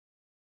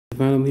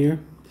Phantom here.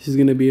 This is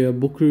going to be a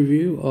book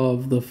review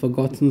of The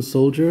Forgotten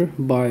Soldier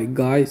by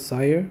Guy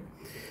Sajer.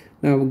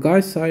 Now, Guy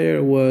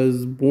Sajer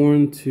was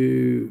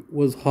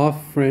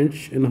half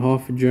French and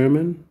half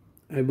German.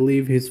 I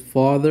believe his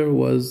father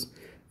was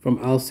from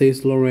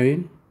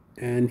Alsace-Lorraine,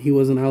 and he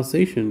was an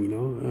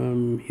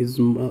Alsatian. His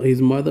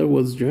mother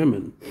was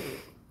German,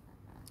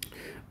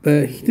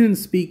 but he didn't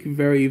speak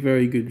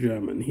very good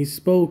German. He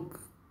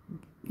spoke,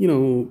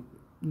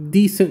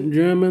 decent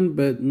German,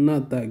 but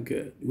not that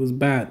good. It was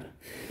bad.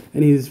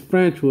 And his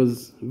French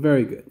was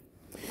very good.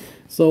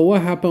 So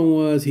what happened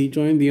was he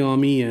joined the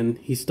army and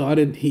he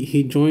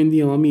joined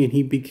the army and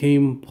he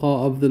became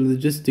part of the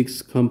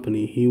logistics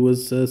company. He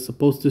was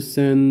supposed to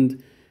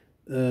send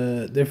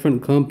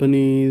different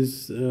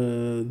companies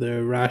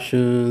their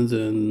rations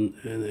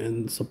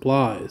and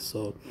supplies.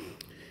 So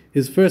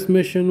his first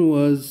mission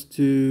was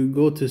to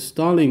go to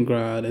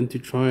Stalingrad and to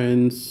try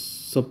and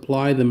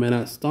supply the men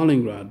at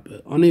Stalingrad.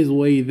 But on his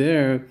way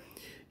there,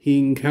 he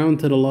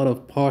encountered a lot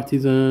of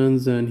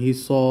partisans, and he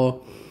saw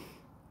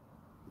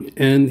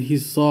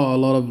a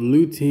lot of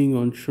looting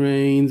on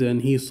trains,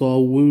 and he saw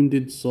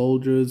wounded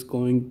soldiers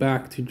going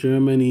back to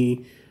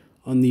Germany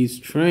on these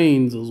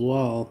trains as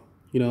well,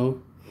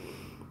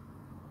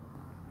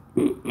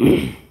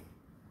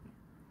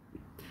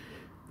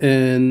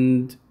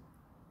 And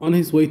on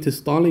his way to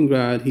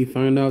Stalingrad, he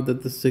found out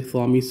that the Sixth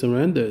Army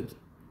surrendered,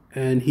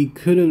 and he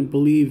couldn't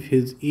believe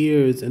his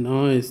ears and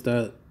eyes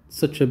that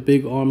such a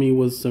big army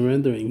was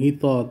surrendering. He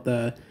thought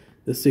that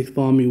the Sixth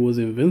Army was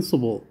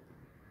invincible,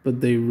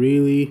 but they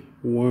really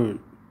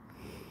weren't.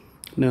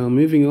 Now,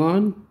 moving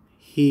on,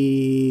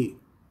 he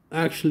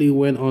actually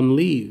went on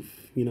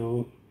leave. He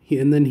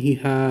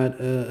had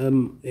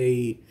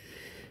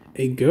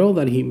a girl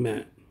that he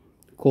met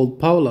called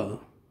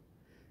Paula,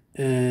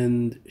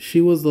 and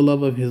she was the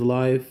love of his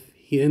life.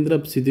 He ended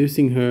up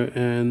seducing her,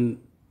 and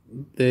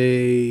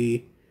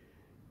they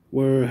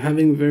were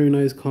having very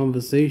nice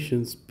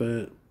conversations,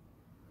 but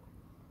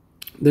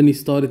then he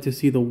started to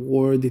see the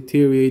war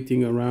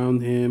deteriorating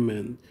around him,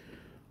 and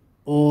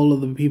all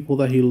of the people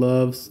that he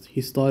loves,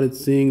 he started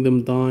seeing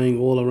them dying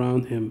all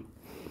around him.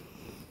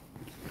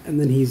 And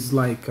then he's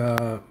like,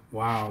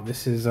 wow,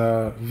 this is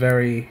a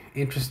very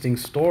interesting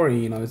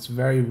story, it's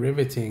very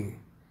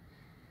riveting,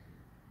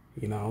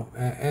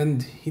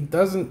 and he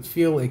doesn't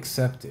feel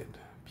accepted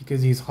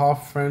because he's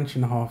half French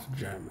and half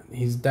German.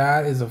 His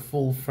dad is a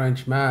full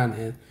French man,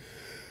 and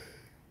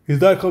his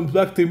dad comes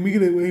back to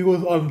meet him when he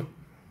was on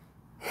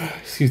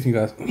excuse me,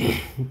 guys.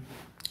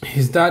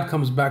 His dad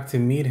comes back to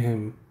meet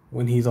him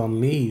when he's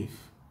on leave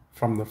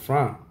from the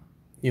front,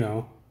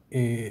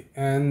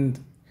 and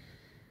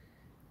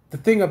the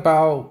thing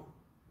about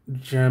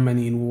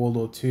Germany in World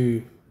War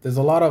II, there's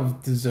a lot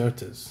of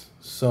deserters,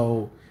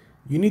 so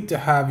you need to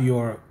have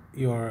your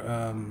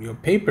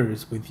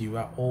papers with you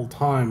at all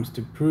times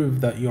to prove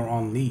that you're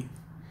on leave.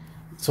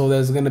 So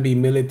there's going to be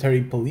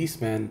military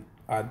policemen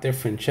at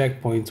different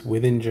checkpoints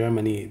within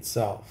Germany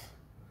itself.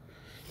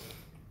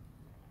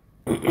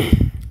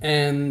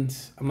 And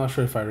I'm not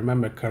sure if I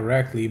remember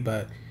correctly,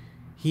 but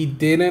he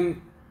didn't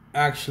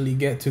actually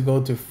get to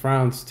go to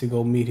France to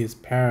go meet his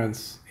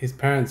parents. His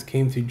parents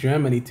came to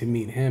Germany to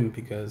meet him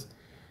because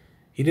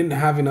he didn't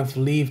have enough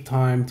leave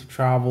time to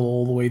travel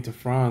all the way to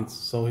France,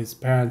 so his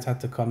parents had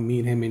to come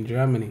meet him in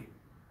Germany.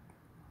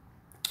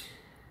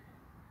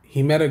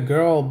 He met a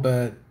girl,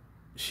 but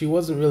she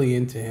wasn't really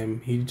into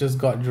him. He just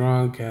got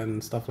drunk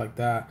and stuff like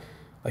that.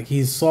 Like,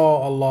 he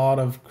saw a lot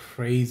of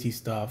crazy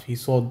stuff. He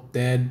saw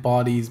dead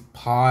bodies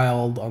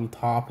piled on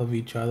top of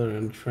each other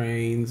in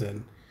trains,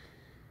 and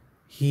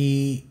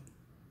he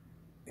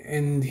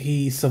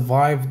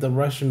survived the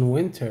Russian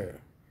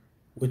winter,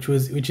 which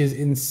is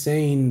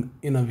insane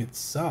in of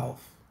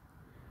itself.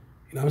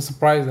 I'm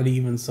surprised that he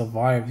even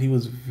survived. He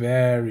was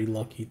very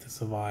lucky to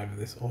survive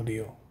this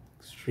ordeal.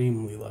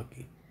 Extremely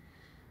lucky.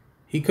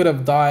 He could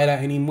have died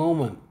at any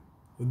moment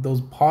with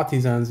those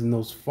partisans in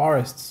those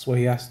forests where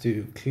he has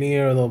to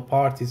clear the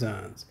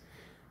partisans.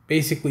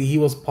 Basically, he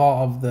was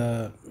part of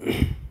the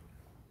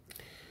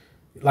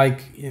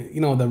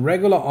the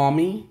regular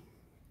army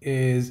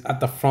is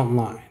at the front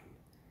line.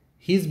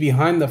 He's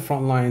behind the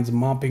front lines,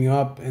 mopping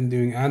up and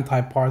doing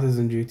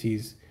anti-partisan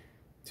duties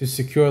to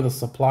secure the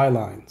supply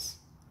lines.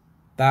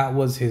 That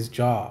was his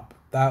job.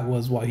 That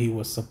was what he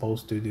was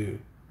supposed to do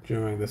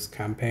during this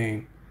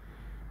campaign.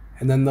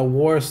 And then the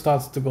war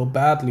starts to go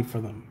badly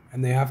for them,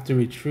 and they have to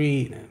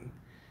retreat, and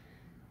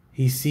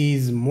he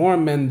sees more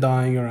men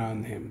dying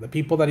around him. The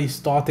people that he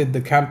started the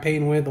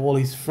campaign with, all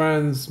his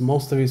friends,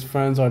 most of his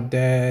friends are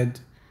dead.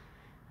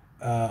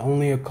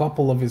 Only a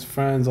couple of his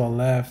friends are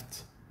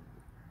left.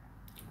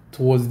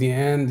 Towards the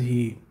end,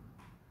 he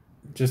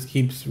just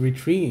keeps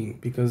retreating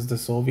because the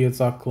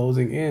Soviets are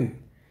closing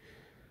in.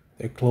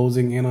 They're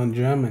closing in on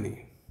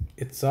Germany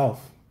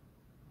itself.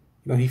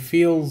 He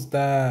feels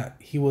that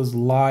he was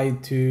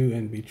lied to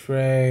and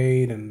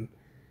betrayed, and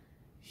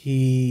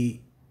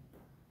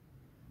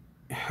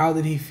how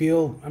did he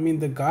feel? I mean,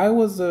 the guy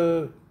was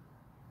a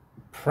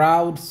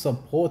proud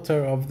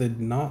supporter of the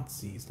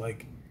Nazis.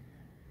 Like,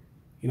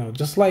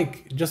 Just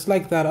like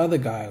that other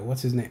guy,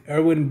 what's his name?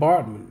 Erwin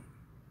Bartman.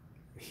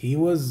 He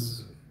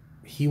was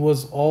he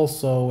was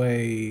also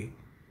a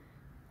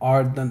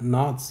ardent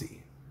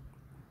Nazi.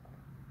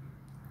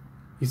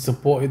 He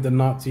supported the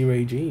Nazi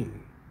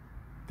regime.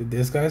 Did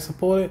this guy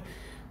support it?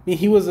 I mean,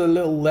 he was a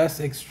little less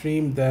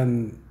extreme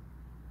than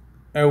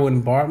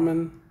Erwin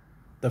Bartman,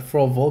 the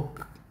Frau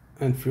Volk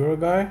and Führer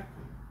guy.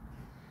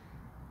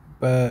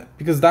 But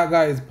because that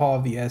guy is part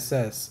of the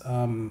SS,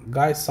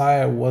 Guy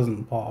Sajer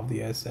wasn't part of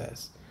the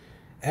SS,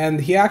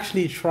 and he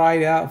actually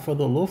tried out for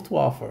the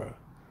Luftwaffe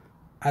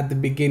at the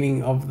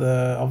beginning of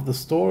the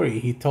story.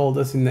 He told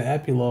us in the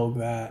epilogue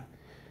that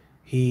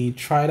he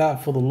tried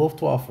out for the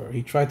Luftwaffe.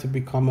 He tried to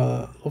become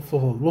a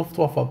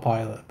Luftwaffe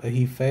pilot, but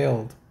he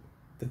failed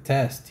the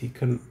test. He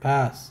couldn't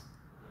pass.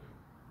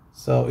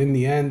 So in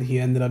the end, he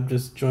ended up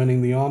just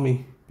joining the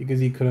army because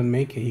he couldn't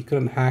make it. He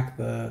couldn't hack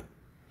the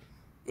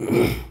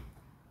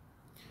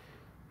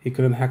he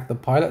couldn't hack the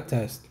pilot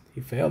test. He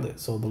failed it.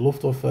 So the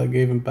Luftwaffe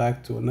gave him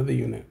back to another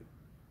unit.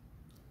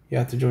 He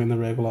had to join the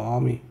regular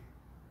army.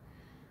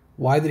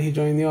 Why did he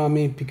join the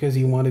army? Because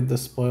he wanted the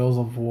spoils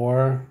of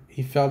war.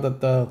 He felt that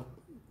the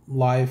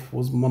life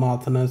was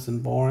monotonous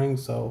and boring.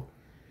 So,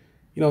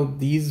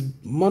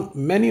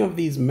 many of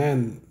these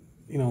men,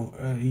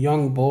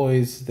 young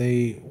boys,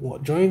 they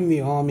joined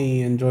the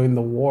army and joined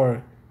the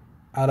war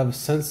out of a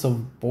sense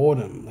of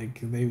boredom.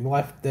 Like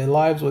their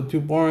lives were too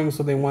boring,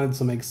 so they wanted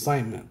some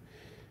excitement.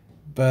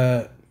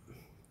 But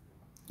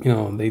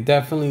they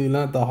definitely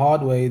learned the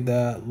hard way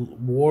that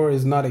war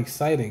is not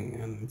exciting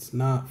and it's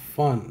not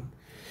fun.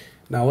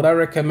 Now, would I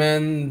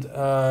recommend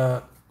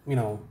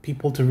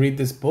people to read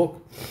this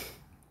book?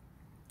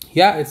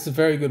 Yeah, it's a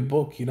very good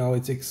book.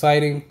 It's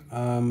exciting.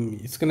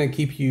 It's gonna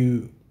keep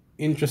you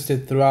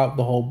interested throughout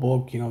the whole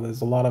book.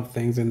 There's a lot of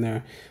things in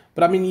there,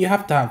 but I mean, you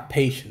have to have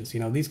patience.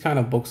 These kind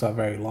of books are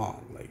very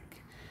long.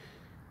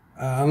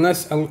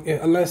 Unless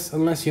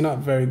you're not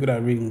very good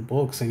at reading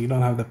books and you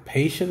don't have the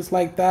patience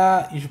like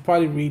that, you should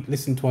probably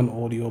listen to an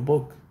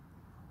audiobook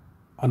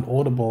on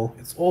Audible.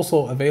 It's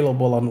also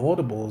available on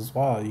Audible as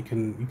well. You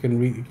can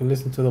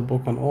listen to the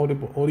book on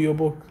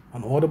audiobook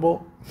on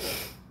Audible.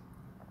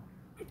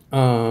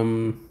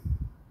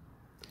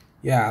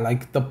 Yeah,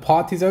 like the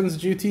partisans'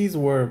 duties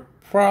were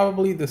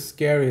probably the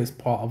scariest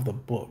part of the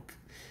book.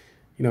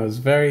 It's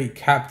very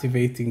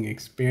captivating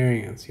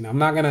experience. I'm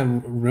not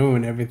gonna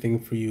ruin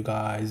everything for you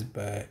guys,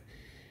 but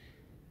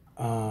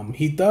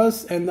he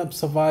does end up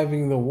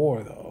surviving the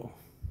war though.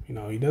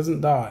 He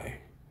doesn't die,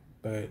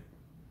 but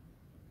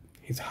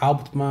he's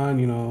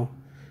Hauptmann,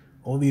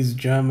 all these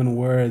German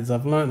words.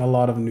 I've learned a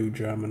lot of new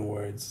German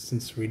words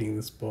since reading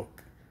this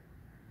book.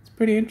 It's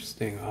pretty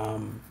interesting.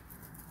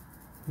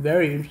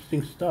 Very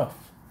interesting stuff.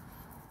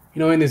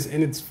 And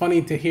it's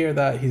funny to hear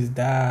that his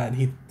dad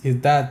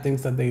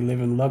thinks that they live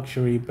in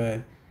luxury,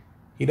 but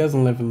he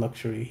doesn't live in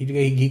luxury.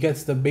 He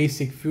gets the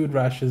basic food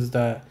rations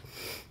that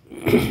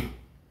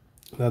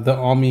that the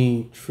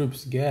army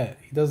troops get.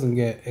 He doesn't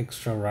get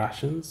extra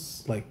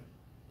rations. Like,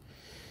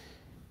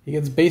 he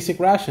gets basic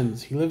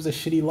rations. He lives a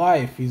shitty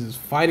life. He's just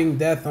fighting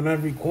death on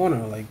every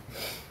corner. Like,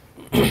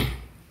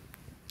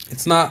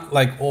 it's not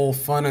like all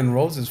fun and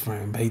roses for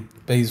him.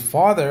 But his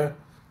father,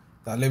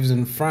 that lives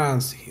in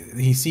France,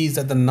 he sees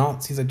that the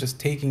Nazis are just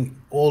taking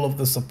all of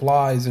the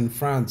supplies in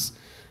France.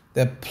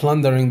 They're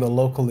plundering the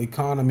local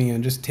economy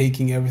and just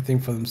taking everything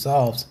for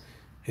themselves.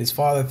 His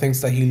father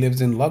thinks that he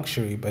lives in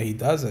luxury, but he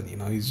doesn't.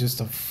 He's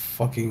just a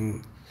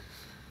fucking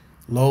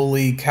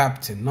lowly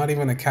captain. Not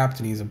even a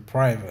captain, he's a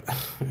private.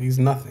 He's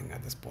nothing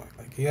at this point.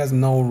 Like, he has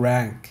no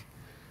rank.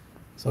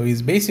 So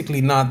he's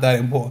basically not that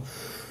important.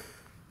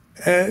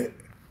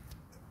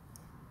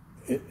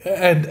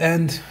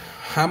 And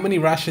how many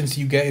rations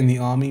you get in the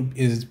army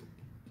is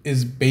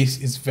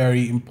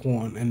very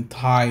important and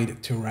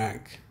tied to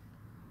rank.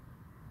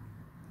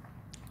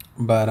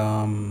 But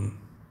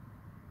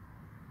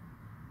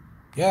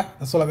yeah,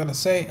 that's all I gotta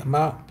say. I'm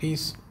out.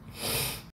 Peace.